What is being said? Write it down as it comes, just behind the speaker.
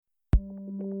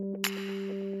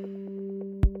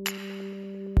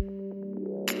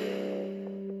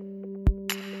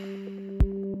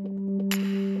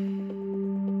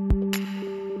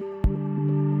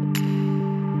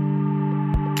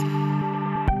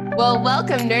Well,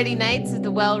 welcome, Nerdy Knights of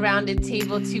the well-rounded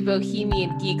table to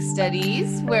Bohemian Geek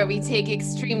Studies, where we take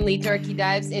extremely dorky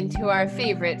dives into our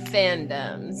favorite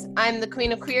fandoms. I'm the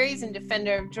Queen of Queries and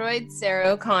Defender of Droids, Sarah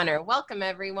O'Connor. Welcome,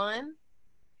 everyone.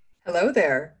 Hello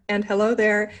there, and hello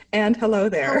there, and hello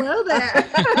there. Hello there.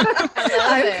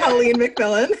 I'm Colleen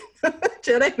McMillan,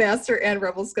 Jedi Master and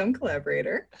Rebel Scum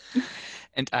collaborator.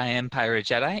 And I am Pirate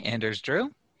Jedi, Anders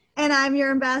Drew. And I'm your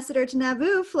ambassador to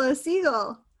Naboo, Flo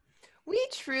Siegel. We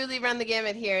truly run the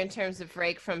gamut here in terms of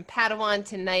rank from Padawan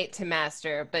to Knight to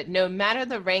Master, but no matter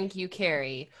the rank you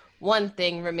carry, one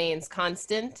thing remains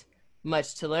constant: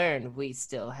 much to learn we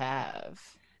still have.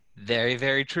 Very,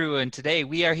 very true. And today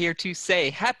we are here to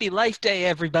say Happy Life Day,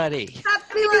 everybody.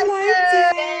 Happy Life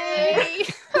Day!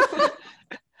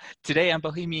 Today on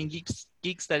Bohemian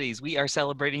Geek Studies, we are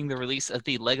celebrating the release of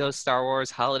the LEGO Star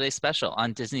Wars Holiday Special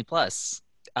on Disney+.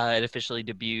 It officially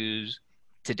debuts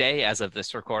today as of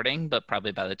this recording, but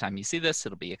probably by the time you see this,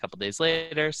 it'll be a couple days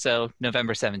later, so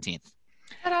November 17th.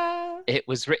 Ta-da! It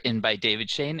was written by David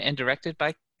Shane and directed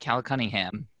by Cal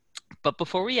Cunningham. But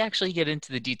before we actually get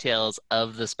into the details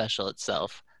of the special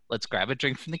itself, let's grab a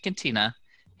drink from the cantina,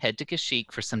 head to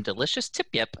Kashyyyk for some delicious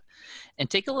tip-yip, and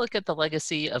take a look at the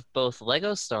legacy of both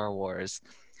LEGO Star Wars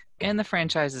and the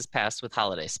franchise's past with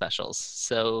holiday specials.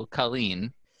 So,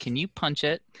 Colleen, can you punch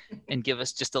it and give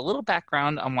us just a little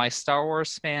background on why Star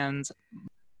Wars fans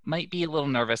might be a little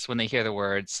nervous when they hear the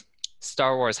words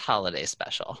Star Wars Holiday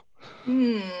Special?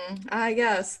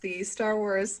 Yes, the Star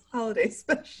Wars Holiday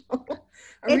Special.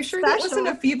 Are we sure that wasn't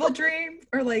a fever dream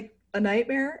or like a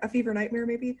nightmare? A fever nightmare,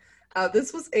 maybe?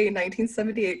 This was a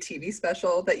 1978 TV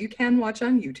special that you can watch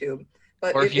on YouTube.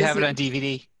 But or if you have it on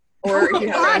DVD. Or if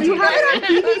you have it on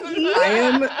DVD. I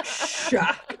am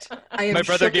shocked. My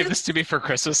brother gave this to me for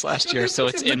Christmas last year, so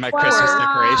it's in my Christmas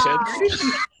decoration. Where did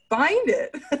you find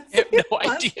it? I have no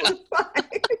idea.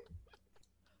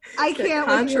 I can't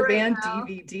contraband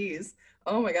DVDs.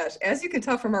 Oh my gosh. As you can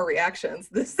tell from our reactions,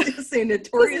 this is a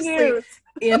notoriously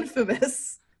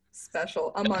infamous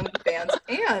special among fans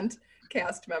and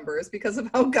cast members because of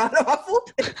how god-awful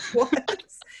it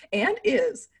was and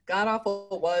is.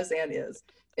 God-awful was and is.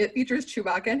 It features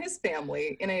Chewbacca and his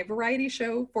family in a variety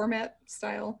show format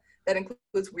style that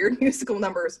includes weird musical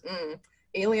numbers,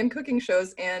 alien cooking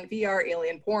shows, and VR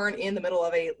alien porn in the middle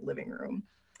of a living room.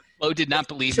 Flo did not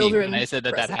believe me when I said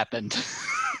that happened.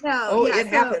 No, it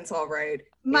happens all right.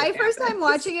 My first time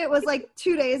watching it was like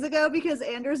 2 days ago because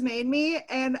Anders made me,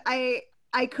 and I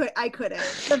couldn't.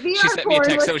 The VR she sent me a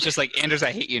text that was just like, Anders,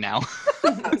 I hate you now.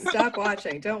 Stop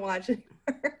watching. Don't watch it.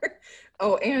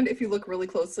 Oh, and if you look really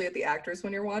closely at the actors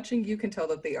when you're watching, you can tell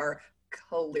that they are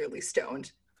clearly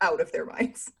stoned out of their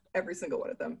minds. Every single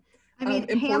one of them. I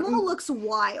mean, Hamill looks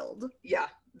wild. Yeah,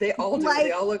 they all do.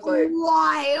 They all look like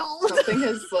wild. Something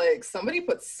is like somebody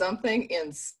put something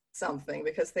in something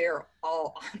because they are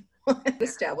all on one. It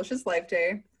establishes Life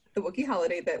Day, the Wookiee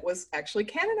holiday that was actually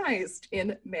canonized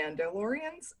in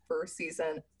Mandalorian's first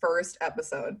season, first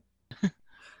episode.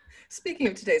 Speaking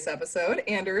of today's episode,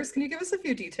 Anders, can you give us a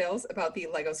few details about the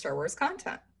LEGO Star Wars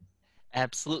content?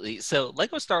 Absolutely. So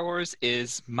LEGO Star Wars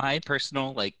is my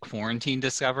personal quarantine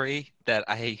discovery that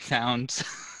I found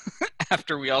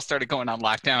after we all started going on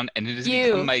lockdown, and it has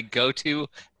become my go-to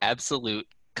absolute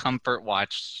comfort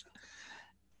watch.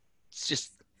 It's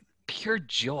just pure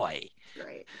joy.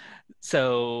 Great.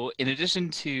 So in addition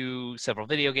to several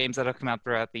video games that have come out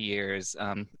throughout the years,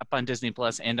 up on Disney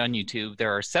Plus and on YouTube,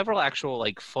 there are several actual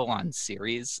full-on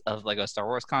series of LEGO Star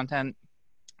Wars content.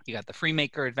 You got the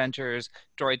Freemaker Adventures,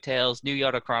 Droid Tales, New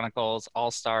Yoda Chronicles,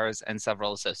 All Stars, and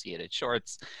several associated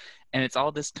shorts. And it's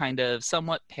all this kind of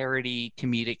somewhat parody,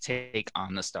 comedic take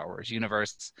on the Star Wars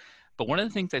universe. But one of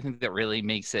the things I think that really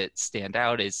makes it stand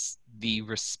out is the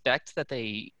respect that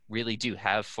they really do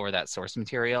have for that source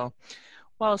material,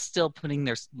 while still putting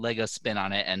their LEGO spin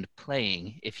on it and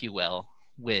playing, if you will,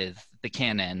 with the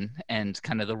canon and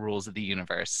kind of the rules of the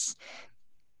universe.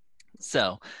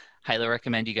 So, highly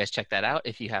recommend you guys check that out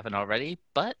if you haven't already.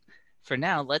 But for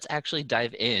now, let's actually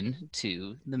dive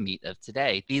into the meat of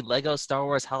today, the LEGO Star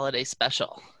Wars Holiday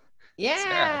Special. Yeah!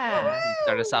 Sarah,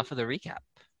 start us off with a recap.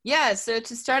 Yeah, so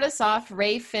to start us off,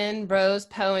 Rey, Finn, Rose,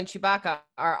 Poe, and Chewbacca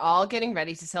are all getting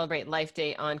ready to celebrate Life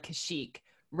Day on Kashyyyk.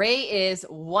 Rey is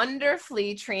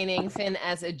wonderfully training Finn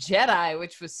as a Jedi,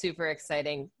 which was super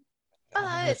exciting.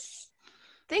 But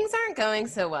things aren't going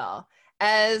so well.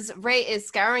 As Rey is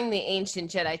scouring the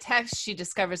ancient Jedi texts, she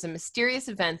discovers a mysterious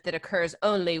event that occurs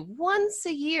only once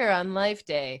a year on Life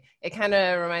Day. It kind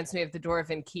of reminds me of the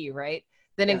Dwarven Key, right?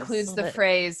 That includes the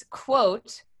phrase,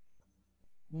 quote,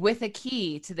 "With a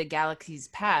key to the galaxy's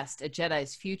past, a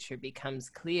Jedi's future becomes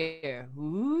clear."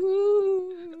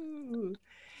 Ooh.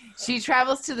 She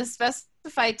travels to the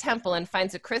specified temple and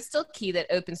finds a crystal key that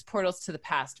opens portals to the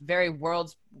past. Very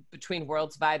worlds between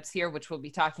worlds vibes here, which we'll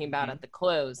be talking about at the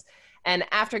close. And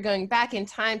after going back in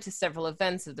time to several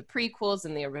events of the prequels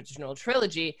and the original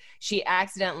trilogy, she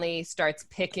accidentally starts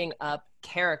picking up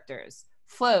characters.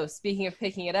 Flo, speaking of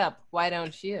picking it up, why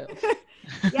don't you?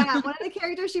 Yeah, one of the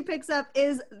characters she picks up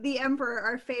is the Emperor,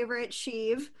 our favorite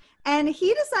Sheev. And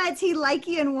he decides he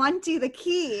likey and wanty the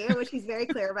key, which he's very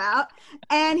clear about.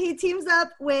 And he teams up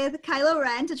with Kylo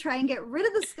Ren to try and get rid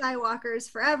of the Skywalkers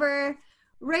forever.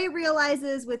 Rey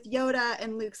realizes with Yoda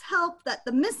and Luke's help that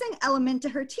the missing element to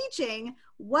her teaching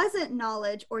wasn't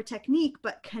knowledge or technique,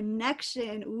 but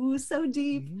connection. Ooh, so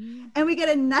deep. And we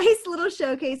get a nice little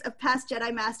showcase of past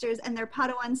Jedi Masters and their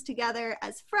Padawans together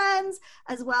as friends,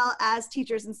 as well as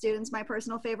teachers and students. My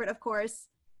personal favorite, of course,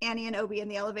 Annie and Obi in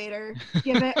the elevator.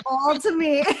 Give it all to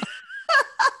me.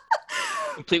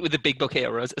 Complete with a big bouquet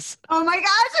of roses. Oh my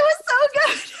gosh, it was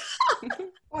so good.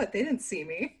 What? They didn't see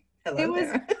me. Hello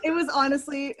there. It was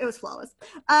honestly, it was flawless.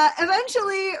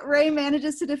 Eventually, Rey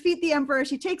manages to defeat the Emperor.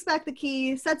 She takes back the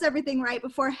key, sets everything right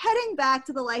before heading back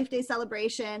to the Life Day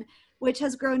celebration, which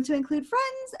has grown to include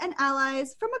friends and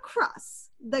allies from across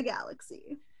the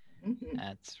galaxy. Mhm.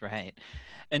 That's right.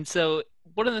 And so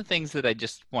one of the things that I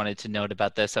just wanted to note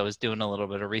about this, I was doing a little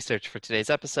bit of research for today's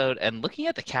episode and looking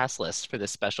at the cast list for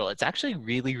this special, it's actually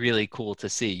really, really cool to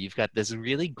see. You've got this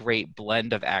really great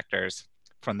blend of actors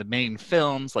from the main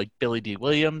films, like Billy D.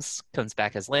 Williams comes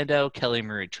back as Lando, Kelly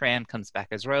Marie Tran comes back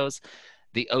as Rose,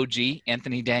 the OG,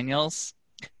 Anthony Daniels.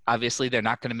 Obviously, they're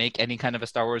not going to make any kind of a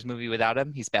Star Wars movie without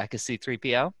him. He's back as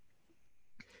C-3PO.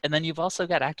 And then you've also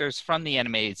got actors from the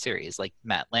animated series, like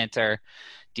Matt Lanter,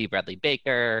 D. Bradley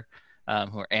Baker,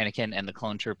 who are Anakin and the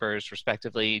Clone Troopers,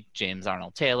 respectively. James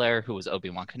Arnold Taylor, who was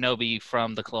Obi-Wan Kenobi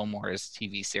from the Clone Wars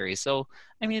TV series. So,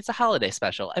 I mean, it's a holiday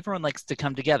special. Everyone likes to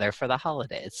come together for the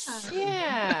holidays.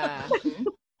 Yeah.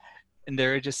 And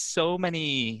there are just so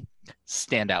many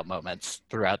standout moments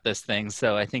throughout this thing.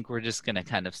 So I think we're just going to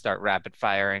kind of start rapid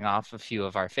firing off a few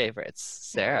of our favorites.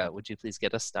 Sarah, would you please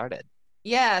get us started?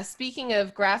 Yeah, speaking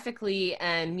of graphically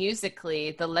and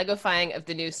musically, the Legofying of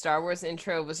the new Star Wars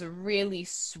intro was a really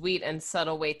sweet and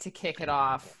subtle way to kick it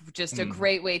off. Just a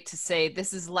great way to say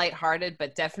this is lighthearted,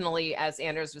 but definitely, as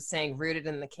Anders was saying, rooted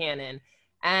in the canon.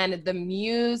 And the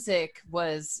music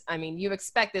was, I mean, you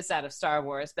expect this out of Star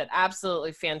Wars, but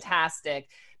absolutely fantastic.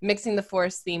 Mixing the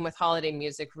Force theme with holiday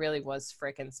music really was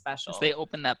freaking special. As they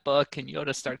open that book and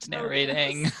Yoda starts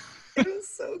narrating. It was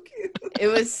so cute. It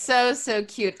was so, so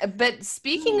cute. But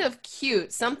speaking of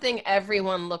cute, something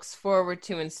everyone looks forward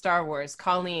to in Star Wars.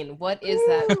 Colleen, what is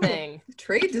that thing?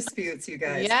 Trade disputes, you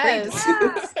guys. Yes.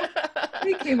 Trade disputes.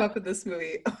 We came up with this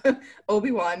movie.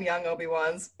 Obi-Wan, young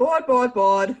Obi-Wan's bored.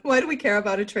 Why do we care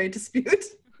about a trade dispute?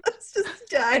 Let's just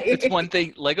die. It's one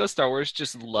thing. Lego Star Wars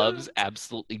just loves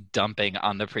absolutely dumping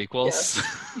on the prequels.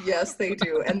 Yes, they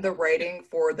do. And the writing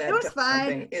for that It was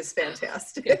dumping is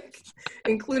fantastic,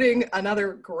 including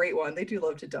another great one. They do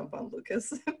love to dump on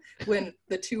Lucas when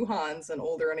the two Hans, an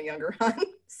older and a younger Han,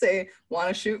 say, "Want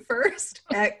to shoot first?"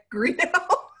 at Greedo.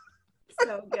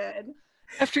 So good.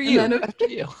 After you. Then, After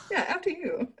you. Yeah, after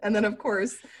you. And then, of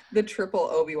course, the triple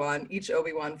Obi-Wan, each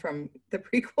Obi-Wan from the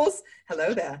prequels.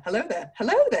 Hello there. Hello there.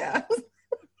 Hello there.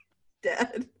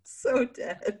 Dead. So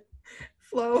dead.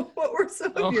 Flo, what were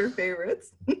some of your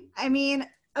favorites? I mean,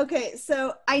 okay,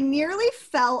 so I nearly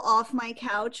fell off my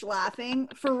couch laughing,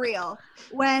 for real.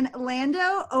 When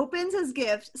Lando opens his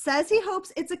gift, says he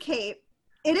hopes it's a cape.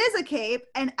 It is a cape,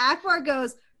 and Akbar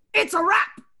goes, "It's a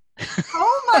wrap!"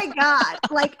 Oh my God.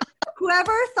 Like,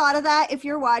 whoever thought of that, if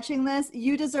you're watching this,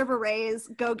 you deserve a raise.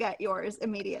 Go get yours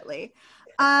immediately.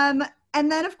 And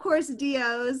then, of course,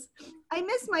 Dio's, "I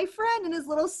miss my friend," and his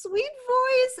little sweet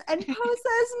voice, and Poe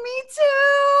says, "Me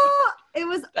too."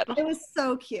 It was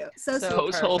so cute. So sweet.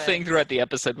 Poe's whole thing throughout the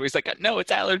episode where he's like, "No,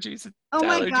 it's allergies. It's Oh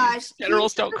my allergies. gosh.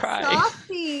 Generals He's don't such a cry."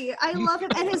 Softie. I love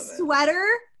him. And his Love it. sweater.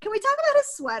 Can we talk about his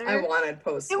sweater? I wanted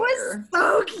post It was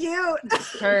so cute.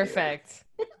 Perfect.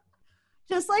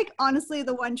 Just like, honestly,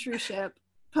 the one true ship,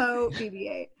 Poe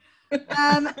BB-8.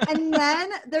 And then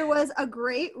there was a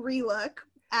great relook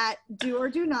at Do or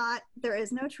Do Not. There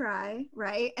is no try,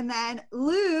 right? And then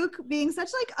Luke, being such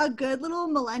like a good little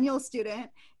millennial student,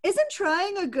 isn't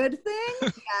trying a good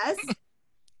thing. Yes.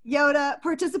 Yoda,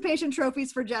 participation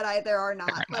trophies for Jedi, there are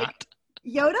not. Or Like, not.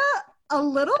 Yoda, a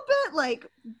little bit like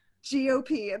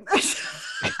GOP in this.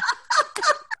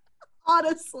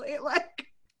 Honestly, like,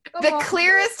 come The on.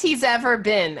 clearest he's ever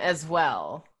been as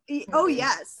well. Oh,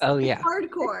 yes. Oh, yeah.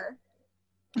 Hardcore.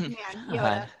 Man,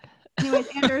 Yoda. Uh, Anyways,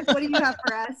 Anders, what do you have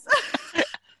for us?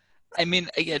 I mean,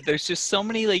 again, there's just so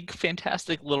many like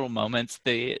fantastic little moments.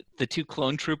 The two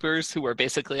clone troopers who are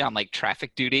basically on like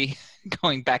traffic duty,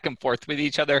 going back and forth with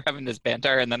each other, having this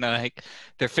banter, and then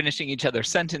they're finishing each other's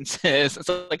sentences.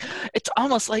 So like it's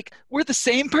almost like we're the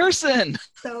same person.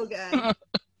 So good.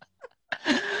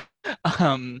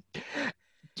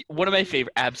 One of my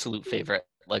absolute favorite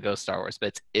Lego Star Wars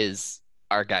bits is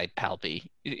our guy Palpy,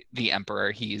 the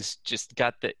Emperor. He's just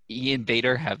got he and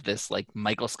Vader have this like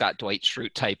Michael Scott Dwight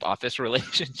Schrute type office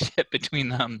relationship between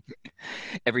them.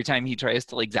 Every time he tries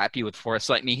to like zap you with Force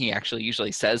Lightning, he actually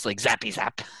usually says like zappy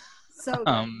zap. So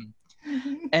good.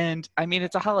 And I mean,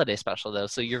 it's a holiday special though,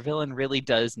 so your villain really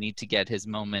does need to get his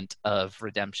moment of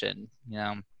redemption. You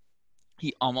know,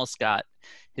 he almost got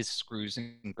his Scrooge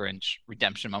and Grinch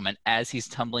redemption moment as he's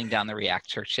tumbling down the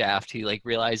reactor shaft. He like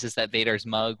realizes that Vader's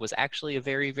mug was actually a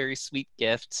very, very sweet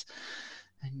gift.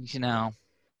 And you know,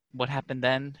 what happened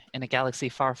then in a galaxy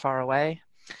far, far away?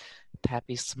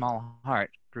 Pappy's small heart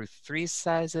grew 3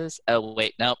 sizes. Oh,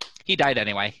 wait, nope. He died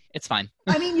anyway. It's fine.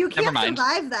 I mean, you Never can't mind.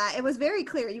 survive that. It was very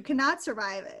clear. You cannot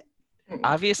survive it.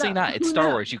 Obviously So, not. It's who Star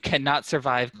knows? Wars. You cannot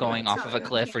survive going No, off of a no.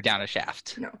 cliff or down a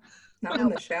shaft. No, not when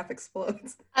the shaft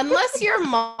explodes. Unless you're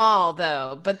Maul,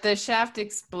 though, but the shaft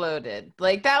exploded.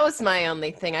 Like, that was my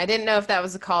only thing. I didn't know if that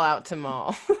was a call out to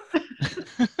Maul.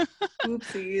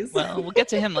 Oopsies. Well, we'll get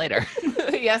to him later.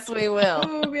 Yes, we will.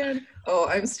 Oh man. Oh,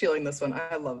 I'm stealing this one.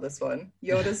 I love this one.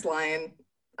 Yoda's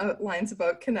lines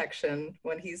about connection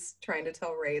when he's trying to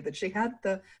tell Rey that she had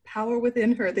the power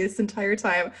within her this entire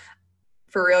time.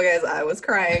 For real, guys, I was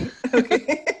crying.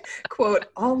 Okay. Quote,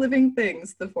 all living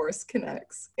things the Force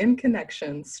connects. In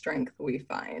connection, strength we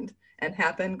find. And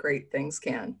happen great things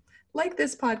can. Like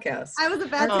this podcast. I was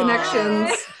about Our to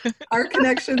connections, our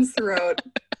connections throughout,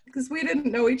 because we didn't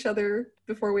know each other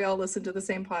before we all listened to the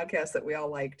same podcast that we all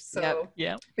liked. So Yep.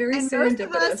 Yeah, very And most of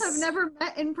serendipitous. us have never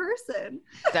met in person.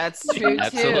 That's true, too.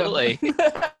 absolutely. We're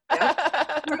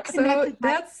So connected by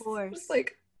that's Force. just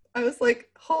like, I was like,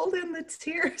 hold in the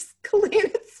tears, Colleen.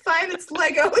 It's fine. It's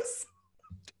Legos.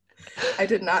 I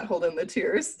did not hold in the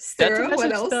tears. Sarah, what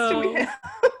message, else do though. we have?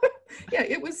 Yeah,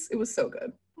 it was so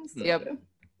good. It was so Yep. good.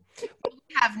 What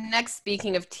we have next,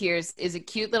 speaking of tears, is a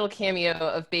cute little cameo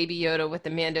of Baby Yoda with the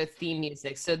Mando theme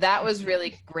music. So that was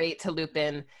really great to loop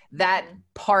in that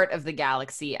part of the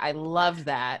galaxy. I loved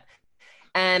that.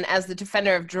 And as the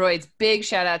defender of droids, big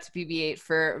shout out to BB-8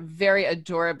 for very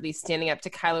adorably standing up to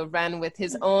Kylo Ren with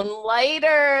his own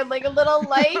lighter, like a little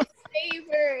lightsaber.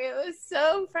 It was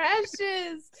so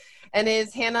precious. And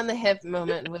his hand on the hip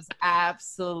moment was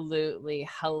absolutely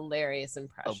hilarious and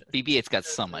Oh, precious. BB-8's got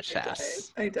so much I died.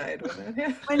 sass. I died with it.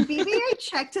 Yeah. When BB-8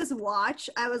 checked his watch,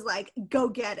 I was like, go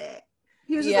get it.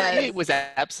 He was just Yes. like, It was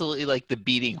absolutely like the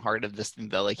beating heart of this thing,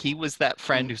 though. Like he was that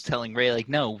friend who's telling Rey, like,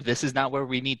 "No, this is not where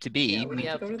we need to be. Yeah, we we need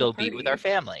need to to go to go the be with party." our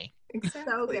family."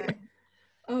 Exactly. good.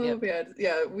 Oh Yep. man,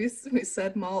 yeah, we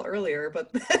said Maul earlier,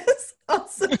 but this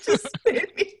also just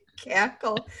made me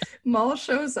cackle. Maul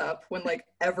shows up when like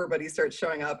everybody starts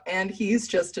showing up, and he's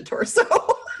just a torso.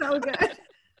 so good.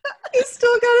 He's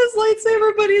still got his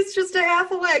lightsaber, but he's just a half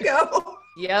a Lego.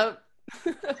 Yep.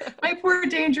 My poor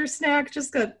danger snack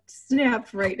just got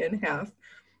snapped right in half.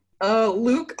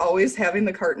 Luke always having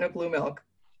the carton of blue milk.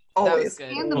 That was Always.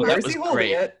 good. And the Oh, that Where's was he holding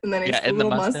great. it? And then he's Yeah, a and the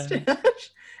little mustache.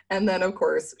 mustache. And then, of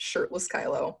course, shirtless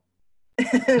Kylo.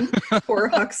 And poor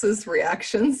Hux's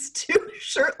reactions to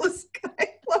shirtless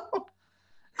Kylo.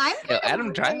 I'm Yo, kinda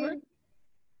Adam Driver? wondering-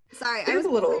 Sorry, I There's was a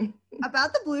little.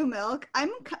 about the blue milk.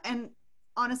 And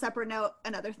on a separate note,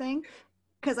 another thing,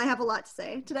 because I have a lot to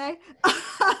say today.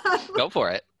 Go for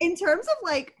it. In terms of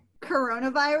like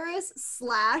coronavirus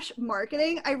 /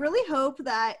 marketing, I really hope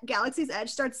that Galaxy's Edge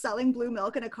starts selling blue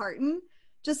milk in a carton.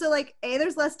 Just so like A,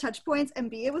 there's less touch points, and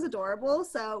B, it was adorable.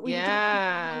 So we need to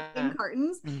Yeah. have in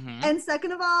cartons. Mhm. And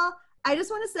second of all, I just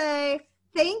want to say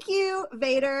thank you,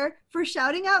 Vader, for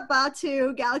shouting out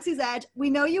Batu, Galaxy's Edge. We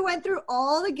know you went through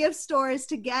all the gift stores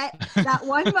to get that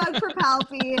one mug for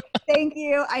Palpy. Thank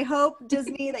you. I hope,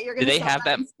 Disney, that you're Do going to they have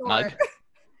that in store. mug?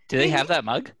 Do they have that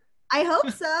mug? I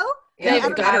hope so. Yeah, They've they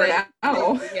got got it. it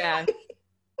now. Yeah.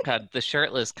 God, the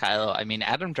shirtless Kylo. I mean,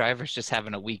 Adam Driver's just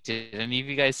having a week. Did any of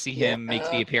you guys see him make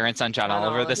the Yeah. appearance on John John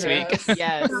Oliver this Oliver. week?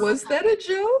 Yes. Was that a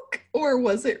joke or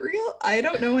was it real? I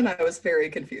don't know, and I was very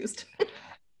confused.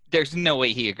 There's no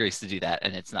way he agrees to do that,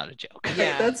 and it's not a joke.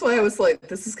 Yeah. That's why I was like,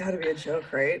 this has got to be a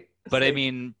joke, right? It's But I like,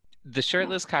 mean, the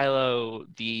shirtless Kylo,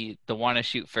 the want to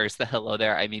shoot first, the hello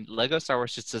there. I mean, Lego Star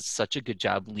Wars just does such a good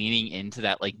job leaning into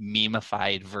that like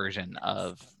memeified version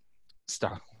of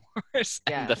Star Wars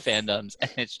and the Yes. fandoms,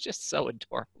 and it's just so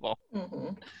adorable.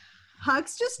 mhm.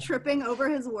 Hux just tripping over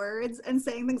his words and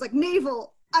saying things like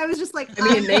naval. I was just like,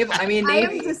 I mean, naval. I mean, I am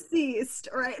Navy. deceased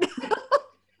right now.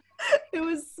 It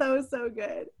was so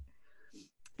good.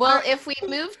 Well, if we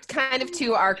moved kind of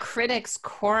to our critics'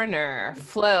 corner,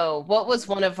 Flo, what was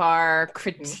one of our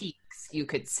critiques, you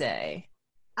could say?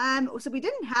 So we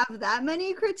didn't have that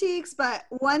many critiques, but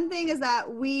one thing is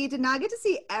that we did not get to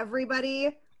see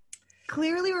everybody.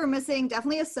 Clearly, we're missing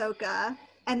definitely Ahsoka,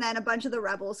 and then a bunch of the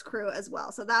Rebels crew as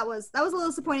well. So that was a little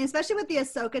disappointing, especially with the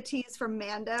Ahsoka tease from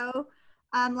Mando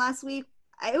last week.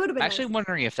 It would have been Actually nice.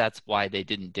 wondering if that's why they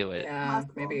didn't do it. Yeah,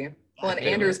 Possible. maybe. Yeah. Well, and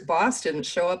Anders' boss didn't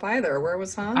show up either. Where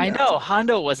was Hondo? I know,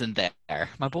 Hondo wasn't there.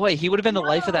 My boy, he would have been the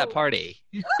life of that No. party.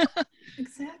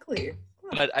 Exactly.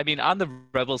 But I mean, on the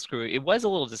Rebels crew, it was a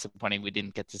little disappointing we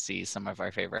didn't get to see some of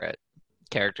our favorite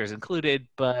characters included,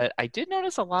 but I did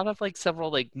notice a lot of like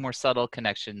several like more subtle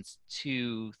connections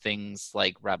to things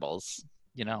like Rebels.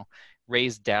 You know,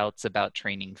 Rey's doubts about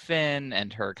training Finn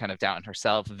and her kind of doubt in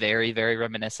herself, very, very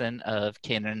reminiscent of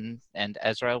Kanan and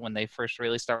Ezra when they first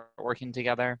really start working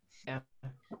together. Yeah.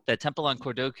 The temple on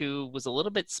Kordoku was a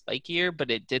little bit spikier, but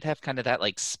it did have kind of that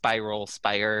like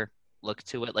spire look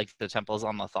to it, like the temples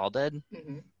on Lothal did.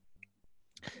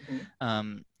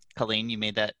 Colleen, you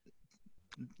made that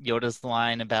Yoda's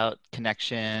line about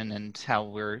connection and how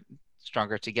we're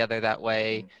stronger together that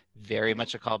way. Very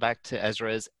much a callback to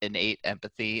Ezra's innate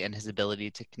empathy and his ability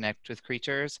to connect with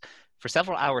creatures. For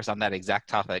several hours on that exact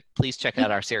topic, please check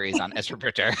out our series on Ezra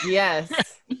Bridger. Yes.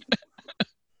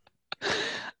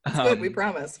 It's good. We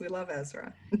promise. We love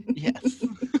Ezra. Yes.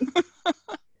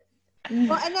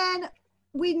 Well, and then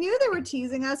we knew they were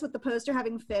teasing us with the poster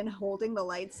having Finn holding the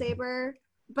lightsaber,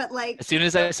 but like As soon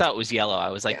as I saw it was yellow, I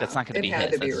was like, that's not going to it be had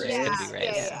his. to be That's Rey. just going to be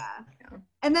Rey's. Yeah.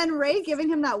 And then Rey giving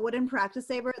him that wooden practice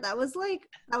saber, that was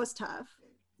tough.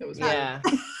 It was Yeah.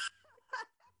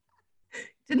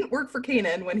 Didn't work for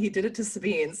Kanan when he did it to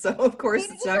Sabine, so of course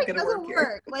it's not going to work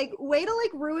here. Like, way to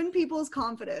like ruin people's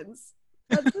confidence.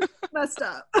 That's just messed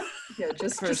up. Yeah,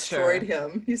 just For destroyed sure.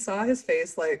 him. You saw his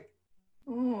face like,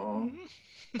 oh.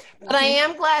 But I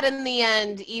am glad in the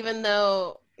end, even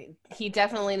though he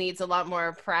definitely needs a lot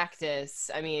more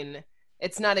practice. I mean,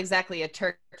 it's not exactly a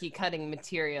turkey cutting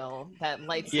material, that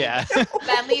lightsaber. Yeah. But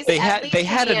at least They at had- least they in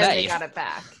had the a end, They knife. got it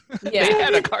back. They Yeah.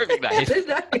 had a carving knife.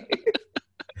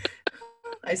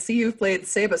 I see you've played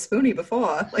Saba Spoonie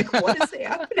before. Like, what is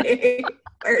happening?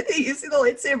 Why are they using the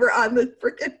lightsaber on the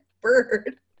freaking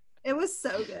bird? It was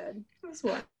so good. It was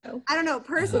wild. I don't know.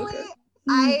 Personally, good.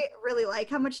 I really like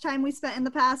how much time we spent in the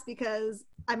past because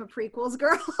I'm a prequels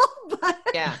girl. But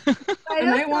Yeah. And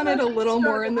know I wanted a some of little them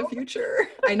more in the struggle. future.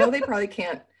 I know they probably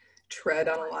can't tread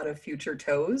on a lot of future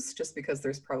toes just because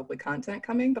there's probably content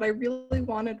coming, but I really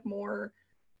wanted more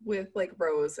with like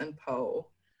Rose and Poe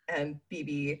and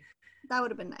BB. That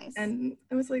would have been nice. And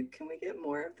I was like, can we get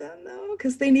more of them though?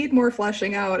 Because they need more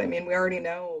fleshing out. I mean, we already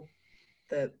know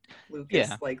that Luke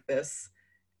is like this.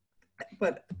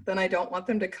 But then I don't want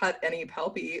them to cut any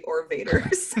Palpy or Vader.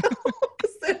 So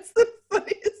 'cause that's the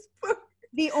funniest part.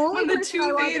 the only When the person two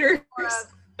I wanted more Vaders.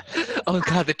 of- Oh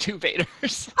god, the two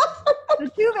Vaders. the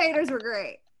two Vaders were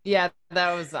great. Yeah,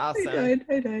 that was awesome. I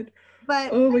died.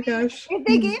 But Oh my gosh. if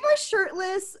they gave us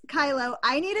shirtless Kylo,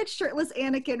 I needed shirtless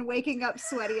Anakin waking up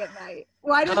sweaty at night.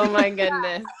 Why did Oh they my do that?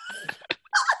 goodness.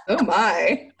 Oh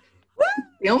my.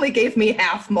 They only gave me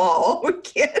half Maul. We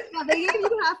can't. Yeah, they gave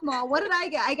you half Maul. What did I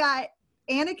get? I got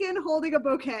Anakin holding a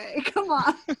bouquet. Come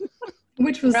on.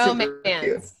 Which was super cute.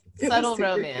 Romance. It was Subtle super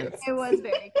romance. cute. It was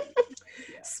very cute.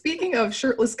 Speaking of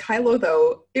shirtless Kylo,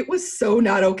 though, it was so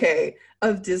not okay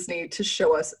of Disney to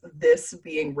show us this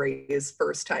being Rey's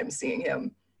first time seeing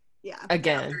him. Yeah,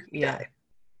 Again. after he Yeah. died.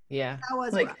 Yeah. that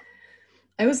was Like, rough.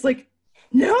 I was like,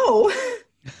 no,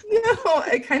 no.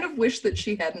 I kind of wish that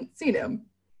she hadn't seen him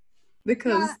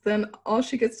because Yeah. then all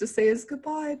she gets to say is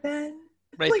goodbye, Ben.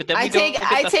 Right, Like, but then I we don't take get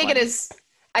the it fun-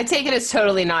 as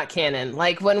totally not canon.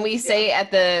 Like when we say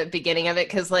at the beginning of it,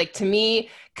 because like to me,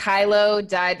 Kylo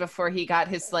died before he got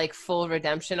his like full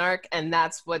redemption arc, and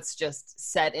that's what's just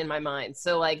set in my mind.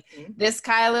 So like Mhm. this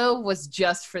Kylo was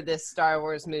just for this Star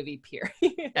Wars movie,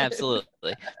 period.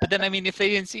 Absolutely. But then, I mean, if they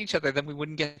didn't see each other, then we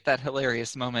wouldn't get that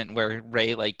hilarious moment where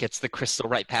Rey like gets the crystal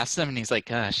right past him, and he's like,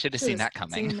 should have seen that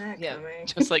coming. Seen that Yeah. coming.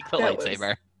 Just like the That was-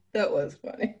 lightsaber. That was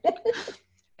funny.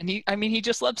 And he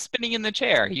just loves spinning in the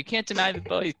chair. You can't deny the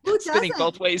boy Who spinning doesn't?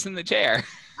 both ways in the chair.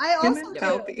 I Him also and do.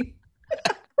 Palpy.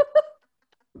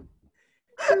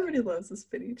 Everybody loves a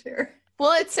spinny chair.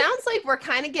 Well, it sounds like we're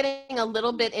kind of getting a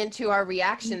little bit into our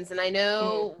reactions. And I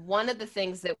know one of the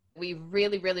things that we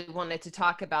really, really wanted to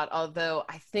talk about, although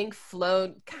I think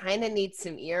Flo kind of needs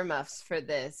some earmuffs for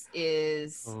this,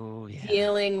 is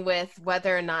dealing with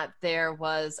whether or not there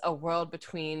was a world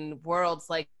between worlds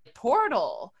like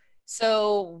Portal.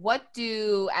 So what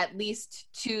do at least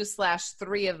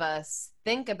 2/3 of us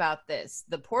think about this?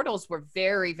 The portals were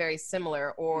very, very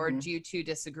similar, or do you two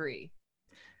disagree?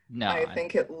 No, I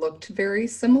think it looked very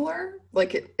similar.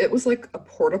 Like it was like a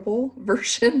portable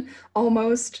version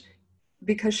almost,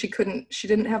 because she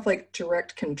didn't have like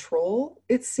direct control,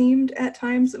 it seemed at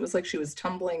times. It was like she was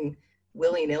tumbling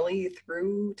willy-nilly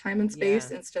through time and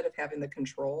space instead of having the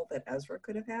control that Ezra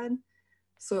could have had.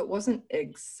 So it wasn't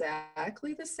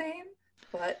exactly the same,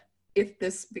 but if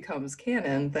this becomes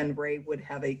canon, then Rey would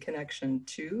have a connection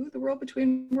to the world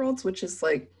between worlds, which is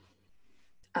like,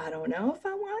 I don't know if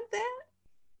I want that.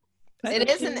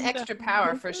 It is an extra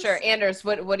power for sure. Anders,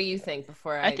 what do you think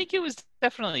before I think it was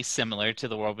definitely similar to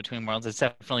the World Between Worlds. It's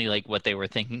definitely like what they were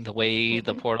thinking, the way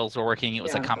the portals were working. It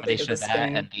was a combination of that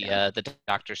and the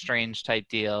Doctor Strange type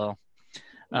deal.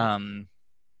 The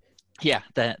hand.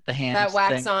 That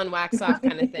wax thing. on, wax off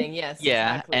kind of thing. Yes.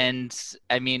 Yeah, exactly. and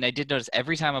I mean, I did notice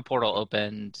every time a portal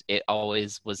opened, it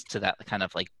always was to that kind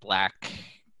of like black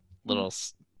little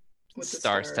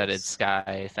star-studded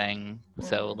sky thing.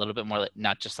 So a little bit more like,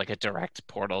 not just like a direct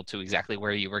portal to exactly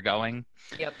where you were going.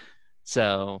 Yep.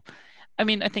 So, I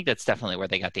mean, I think that's definitely where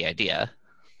they got the idea.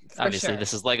 Obviously,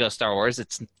 this is Lego Star Wars.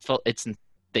 It's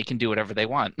they can do whatever they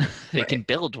want. They can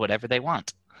build whatever they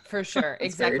want. For sure,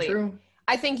 exactly. Very true.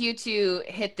 I think you two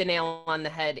hit the nail on the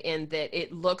head in that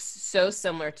it looks so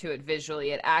similar to it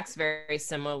visually. It acts very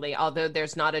similarly, although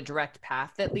there's not a direct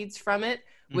path that leads from it,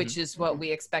 which is what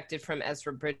we expected from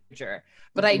Ezra Bridger.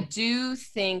 But I do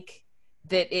think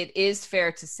that it is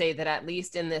fair to say that at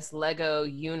least in this Lego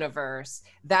universe,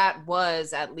 that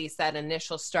was at least that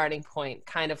initial starting point,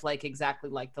 kind of like exactly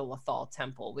like the Lothal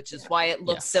Temple, which is why it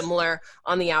looks similar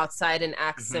on the outside and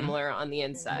acts similar on the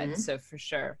inside. So for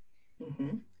sure.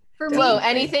 For Flo,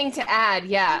 anything to add?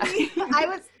 Yeah.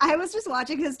 I was just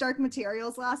watching his Dark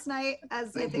Materials last night,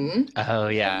 as I think. Oh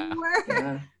yeah.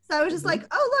 So I was just like,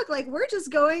 oh look, like we're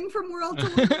just going from world to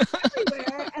world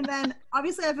everywhere. And then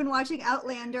obviously I've been watching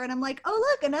Outlander, and I'm like, oh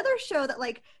look, another show that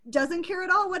like doesn't care at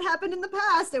all what happened in the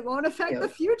past. It won't affect the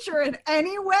future in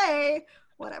any way.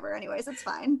 Whatever. Anyways, it's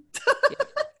fine.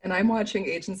 And I'm watching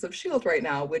Agents of S.H.I.E.L.D. right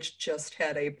now, which just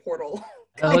had a portal.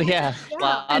 Oh yeah,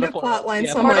 and a plot line.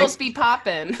 So portals be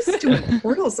popping. Just doing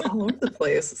portals all over the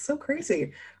place. It's so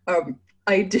crazy.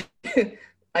 I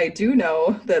do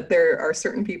know that there are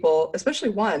certain people, especially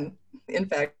one, in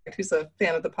fact, who's a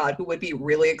fan of the pod, who would be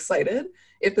really excited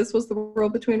if this was the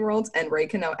World Between Worlds and Rey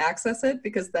can now access it,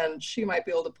 because then she might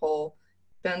be able to pull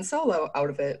Ben Solo out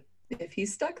of it if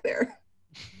he's stuck there.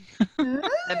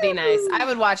 That'd be nice. I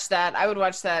would watch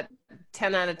that.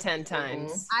 10 out of 10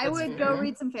 times. I would go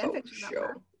read some fan fiction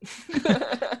about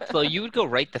that. So you would go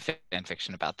write the fan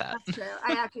fiction about that. That's true.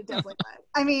 I actually definitely would.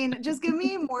 I mean, just give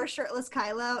me more shirtless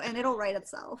Kylo and it'll write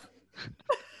itself.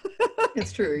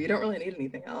 It's true. You don't really need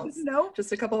anything else. Nope.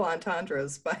 Just a couple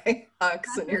entendres by Hux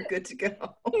and you're good to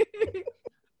go.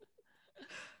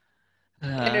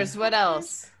 Anders, what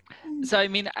else? So, I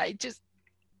mean, I just...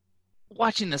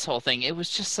 watching this whole thing, it was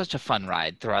just such a fun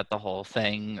ride throughout the whole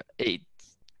thing. It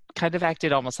kind of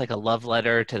acted almost like a love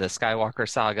letter to the Skywalker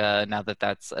saga now that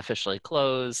that's officially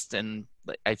closed. And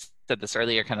I said this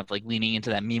earlier, kind of like leaning into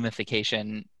that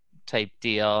memification type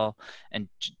deal and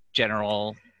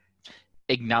general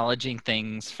acknowledging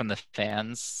things from the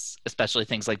fans, especially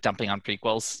things like dumping on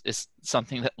prequels, is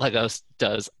something that Lego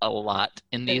does a lot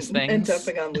in these things. And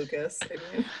dumping on Lucas.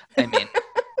 I mean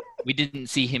we didn't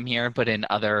see him here, but in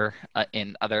other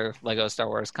Lego Star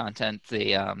Wars content,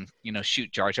 they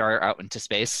shoot Jar Jar out into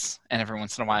space, and every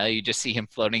once in a while you just see him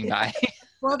floating by.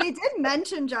 Well, they did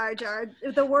mention Jar Jar.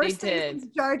 The worst thing is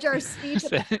Jar Jar's speech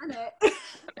at the planet.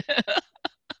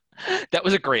 That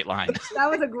was a great line.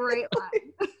 That was a great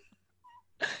line.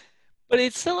 But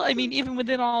it's still, I mean, even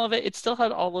within all of it, it still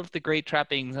had all of the great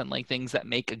trappings and like things that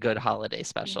make a good holiday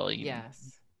special.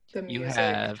 Yes. The music, you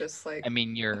have, just like... I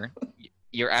mean,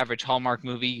 your average Hallmark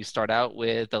movie, you start out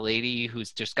with a lady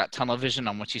who's just got tunnel vision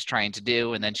on what she's trying to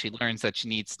do, and then she learns that she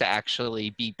needs to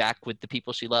actually be back with the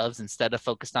people she loves instead of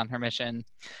focused on her mission.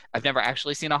 I've never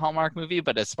actually seen a Hallmark movie,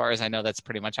 but as far as I know, that's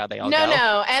pretty much how they all go.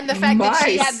 No, and the fact that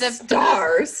she had the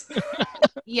stars.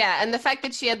 Yeah, and the fact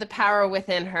that she had the power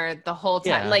within her the whole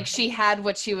time, like she had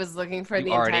what she was looking for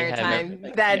the entire time.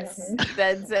 That's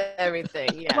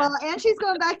everything. Yeah. Well, and she's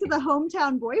going back to the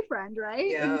hometown boyfriend, right?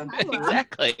 Yeah,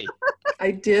 exactly.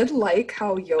 I did like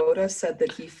how Yoda said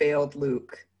that he failed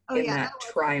Luke in yeah, that that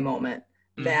try moment.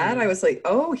 That Mhm. I was like,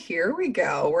 oh, here we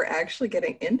go. We're actually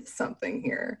getting into something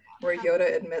here where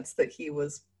Yoda admits that he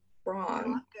was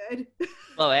wrong. not good.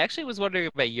 Well, I actually was wondering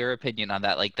about your opinion on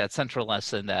that, like that central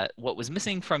lesson that what was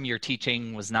missing from your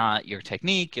teaching was not your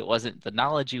technique, it wasn't the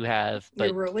knowledge you have, Your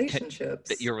but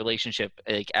relationships. your relationship,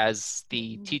 like as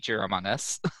the Mhm. teacher among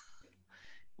us,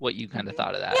 what you kind of Mhm.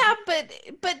 thought of that. Yeah,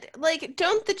 but like,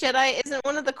 don't the Jedi, isn't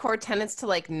one of the core tenets to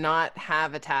like not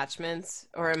have attachments?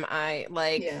 Or am I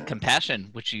like, Yeah. Compassion,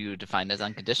 which you defined as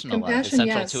unconditional love, is Compassion,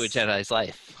 central to a yes. Jedi's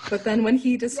life. But then when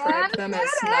he described them as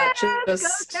not Go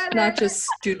not Jedi! just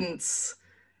students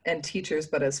and teachers,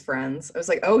 but as friends, I was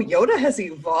like, oh, Yoda has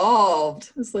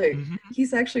evolved. It's like Mhm.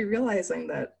 he's actually realizing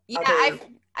that yeah, other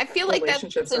I feel like that's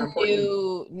relationships a are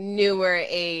important. newer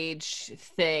age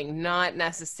thing, not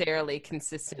necessarily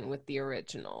consistent with the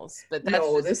originals. But that's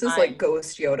No, just this is like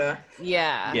Ghost Yoda.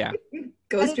 yeah. Yeah.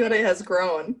 Ghost And Yoda has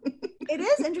grown. It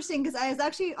is interesting because I was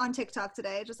actually on TikTok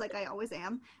today, just like I always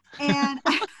am, and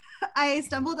I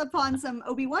stumbled upon some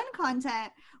Obi-Wan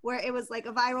content where it was like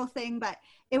a viral thing, but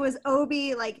it was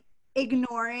Obi like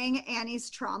ignoring Annie's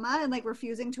trauma and like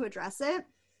refusing to address it.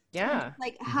 Yeah.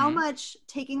 Like how Mhm. much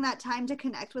taking that time to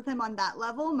connect with him on that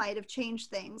level might have changed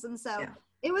things. And so Yeah.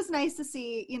 it was nice to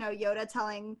see, Yoda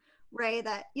telling Rey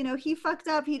that, he fucked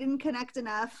up, he didn't connect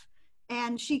enough,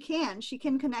 and she can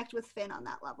connect with Finn on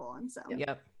that level. And so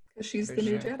Yep. She's For the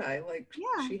new sure. Jedi. Like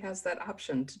Yeah. she has that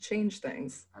option to change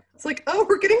things. It's like, oh,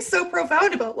 we're getting so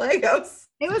profound about Legos.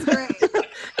 it was great.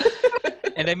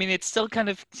 And I mean, it's still kind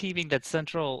of keeping that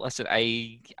central lesson.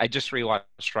 I just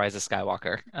rewatched Rise of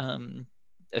Skywalker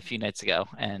a few nights ago,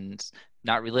 and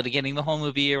not relitigating the whole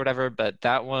movie or whatever, but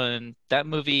that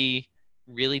movie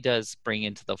really does bring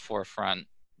into the forefront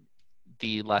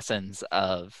the lessons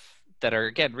of that are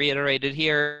again reiterated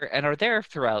here and are there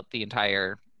throughout the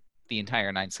entire 9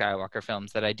 Skywalker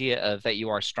films. That idea of that you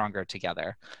are stronger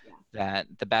together, that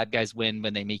the bad guys win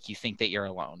when they make you think that you're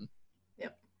alone.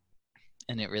 Yep.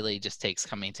 And it really just takes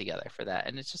coming together for that.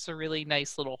 And it's just a really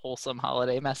nice little wholesome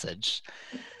holiday message.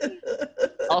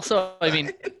 Also, I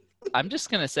mean, I'm just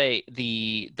going to say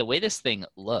the way this thing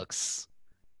looks,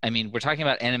 I mean, we're talking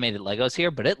about animated Legos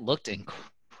here, but it looked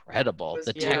incredible. was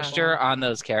The beautiful. texture on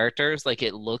those characters, like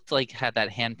it looked like had that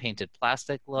hand-painted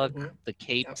plastic look. Mhm. The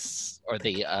capes or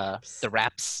the capes.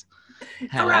 wraps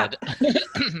wrap. had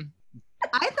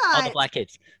I all the thought black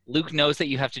capes. Luke knows that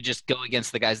you have to just go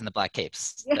against the guys in the black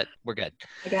capes. Yeah. That we're good.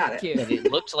 I got it. Cute. But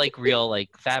it looked like real like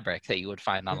fabric that you would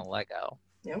find on a Lego.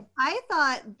 Yep. I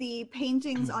thought the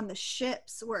paintings on the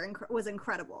ships was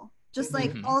incredible. Just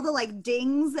like Mhm. all the like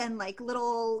dings and like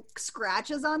little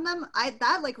scratches on them.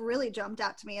 That like really jumped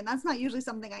out to me, and that's not usually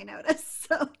something I notice.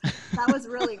 So that was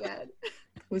really good.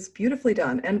 It was beautifully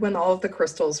done. And when all of the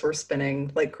crystals were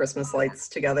spinning like Christmas lights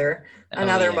together, Oh,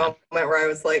 another yeah. moment where I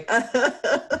was like,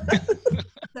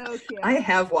 So cute. I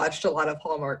have watched a lot of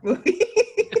Hallmark movies.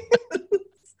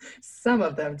 Some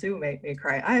of them do make me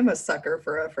cry. I'm a sucker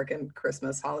for a freaking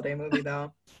Christmas holiday movie,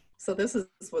 though. So this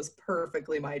was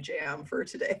perfectly my jam for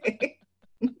today.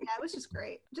 Yeah, it was just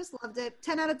great. Just loved it.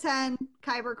 10 out of 10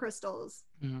 Kyber crystals.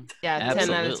 Yeah, 10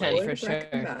 out of 10 Absolutely. for Would sure.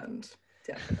 recommend.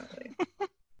 Definitely.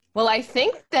 Well, I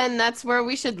think then that's where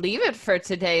we should leave it for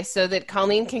today so that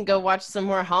Colleen can go watch some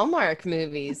more Hallmark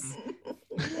movies.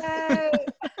 Yay!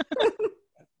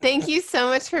 Thank you so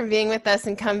much for being with us,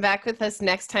 and come back with us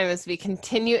next time as we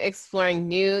continue exploring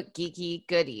new geeky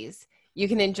goodies. You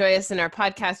can enjoy us in our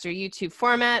podcast or YouTube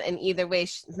format, and either way,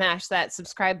 smash that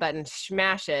subscribe button,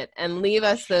 smash it, and leave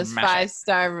us those Smash it.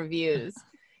 5-star reviews.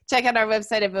 Check out our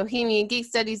website at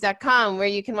bohemiangeekstudies.com, where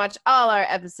you can watch all our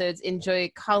episodes,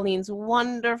 enjoy Colleen's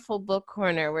wonderful book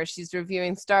corner, where she's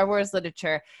reviewing Star Wars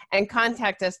literature, and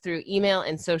contact us through email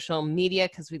and social media,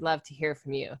 because we'd love to hear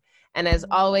from you. And as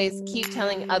always, keep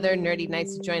telling other nerdy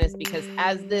knights to join us, because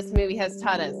as this movie has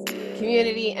taught us,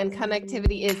 community and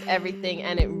connectivity is everything,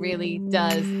 and it really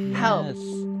does help.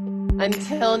 Yes.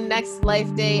 Until next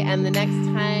Life Day and the next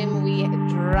time we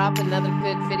drop another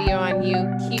good video on you,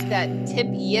 keep that tip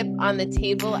yip on the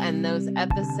table and those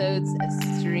episodes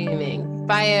streaming.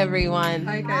 Bye, everyone.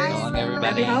 Hi, guys. So long, Happy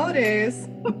everybody. holidays.